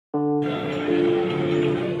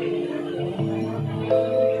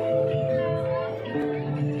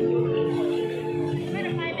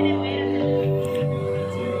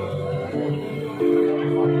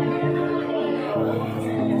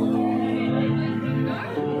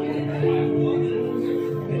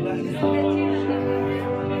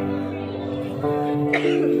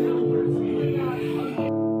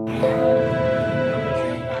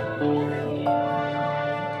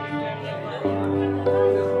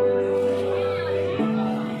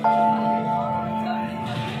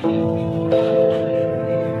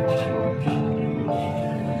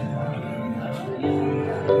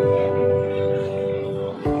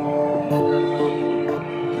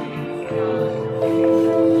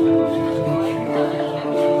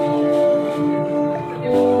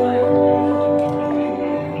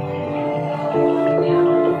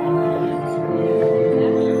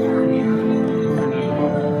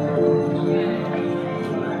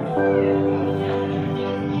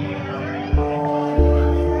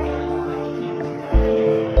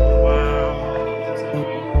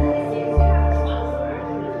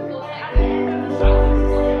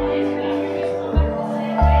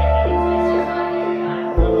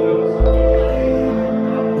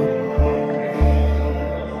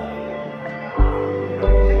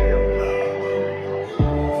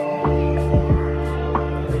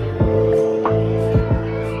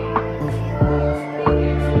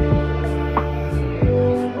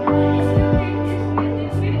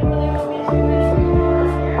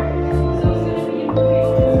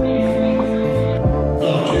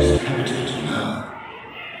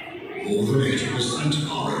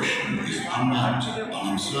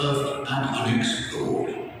unobserved and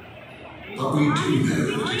unexplored. But we do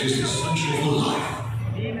know that it is essential for life,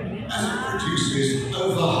 as it produces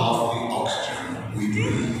over half the oxygen we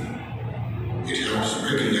breathe. It helps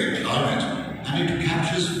regulate climate, and it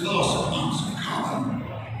captures vast amounts of carbon.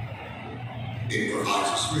 It provides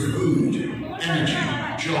us with food, energy,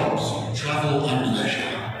 jobs, travel and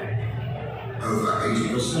leisure. Over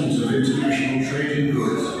 80% of international trade in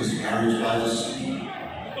goods is carried by the sea,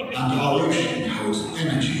 and our ocean holds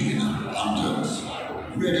energy in abundance,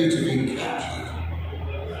 ready to be captured.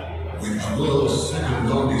 With the world's second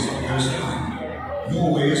longest coastline,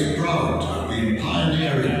 Norway is proud to have been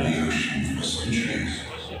pioneering the ocean for centuries.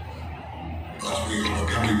 But we are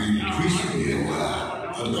becoming increasingly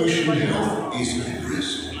aware that ocean health is at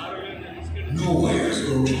risk. Norway has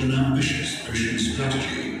launched an ambitious ocean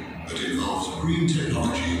strategy that involves green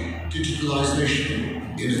technology,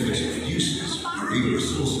 digitalization, innovative uses of marine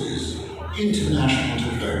resources,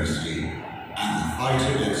 international diplomacy, and the fight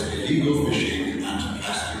against illegal fishing and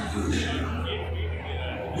plastic pollution.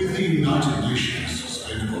 With the United Nations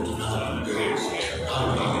Sustainable Development Goals as a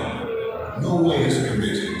guideline, Norway has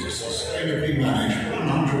committed to sustainably manage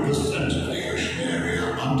 100% of the ocean area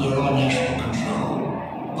under our national control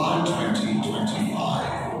by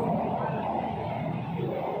 2025.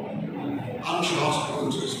 Uncharted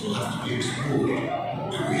waters will have to be explored,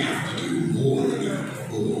 and we have to do more than ever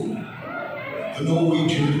before. The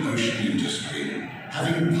Norwegian ocean industry,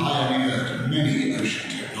 having pioneered many ocean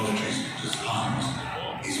technologies and designs,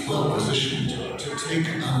 is well positioned to take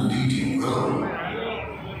a leading role.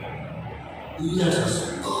 Let us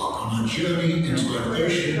embark on a journey into an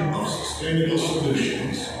ocean of sustainable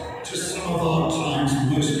solutions to some of our time's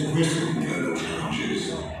most pressing global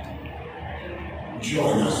challenges.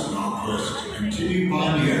 Join us in our quest to continue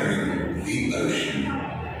pioneering the ocean.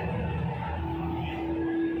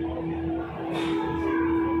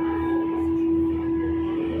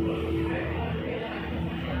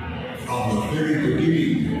 From the very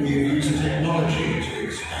beginning, we have used technology to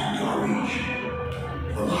expand our reach.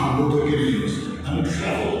 From humble beginnings and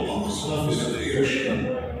travel on the surface of the ocean,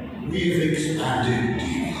 we have expanded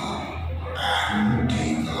deeper and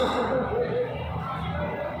deeper.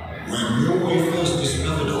 When Norway first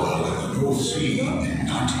discovered oil in the North Sea in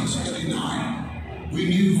 1969, we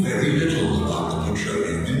knew very little about the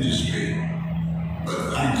petroleum industry. But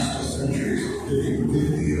thanks to centuries of living with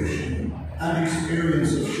the ocean and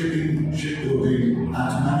experience of shipping, shipbuilding, and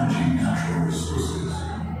managing natural resources,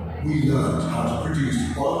 we learned how to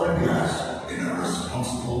produce oil and gas in a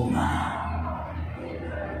responsible manner.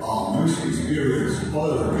 Our most experienced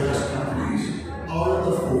oil and gas companies are at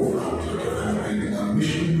the forefront of developing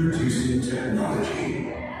emission-reducing technology.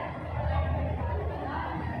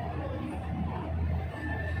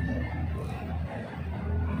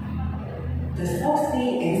 The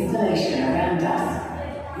subsea installation around us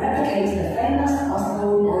replicates the famous Expo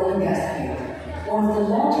oil and gas field, one of the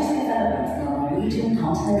largest developments on the Norwegian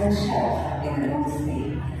continental shelf in the North Sea.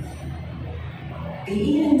 The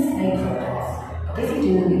evening's main purpose busy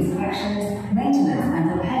doing inspections, maintenance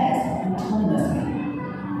and repairs autonomously.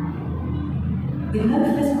 With no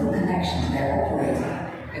physical connection to their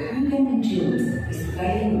operator, the Hugin Endurance is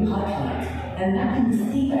surveying the pipelines and mapping the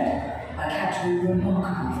seabed by capturing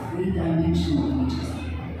remarkable three-dimensional images,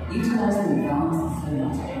 utilizing advanced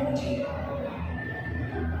sonar technology.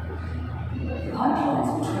 The pipelines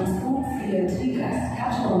will transport CO2 gas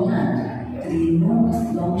captured on land to the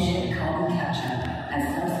enormous long-ship carbon capture and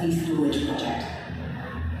subsea storage project.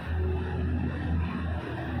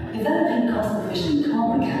 Developing cost-efficient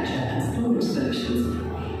carbon capture and storage solutions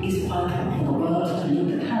is vital for the world to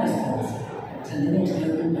meet the Paris goals to limit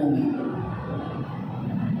global warming.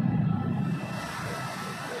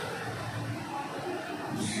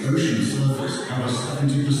 The ocean surface covers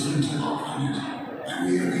 70% of our planet, and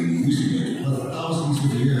we have been using it for thousands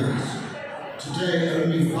of years. Today,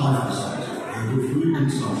 only 5% of global food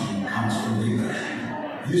consumption comes from the ocean.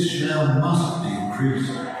 This share must be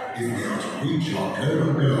increased if we are to reach our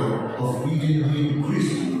global goal of feeding the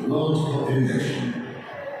increasing world population.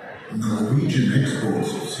 Norwegian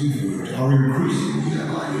exports of seafood are increasing year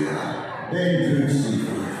by year. They include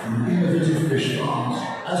seafood from innovative fish farms,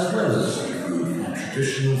 as well as seafood from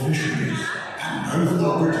traditional fisheries, and both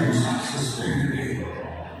are produced sustainably.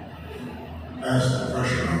 As the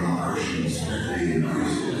pressure on our oceans steadily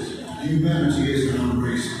increases, humanity is now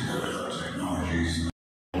embracing developed technologies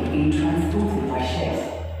being transported by ships.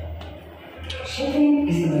 Shipping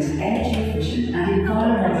is the most energy efficient and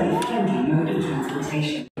environmentally friendly mode of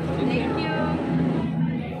transportation. Thank you.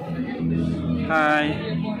 Hi.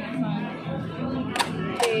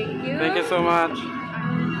 Thank you. Thank you so much.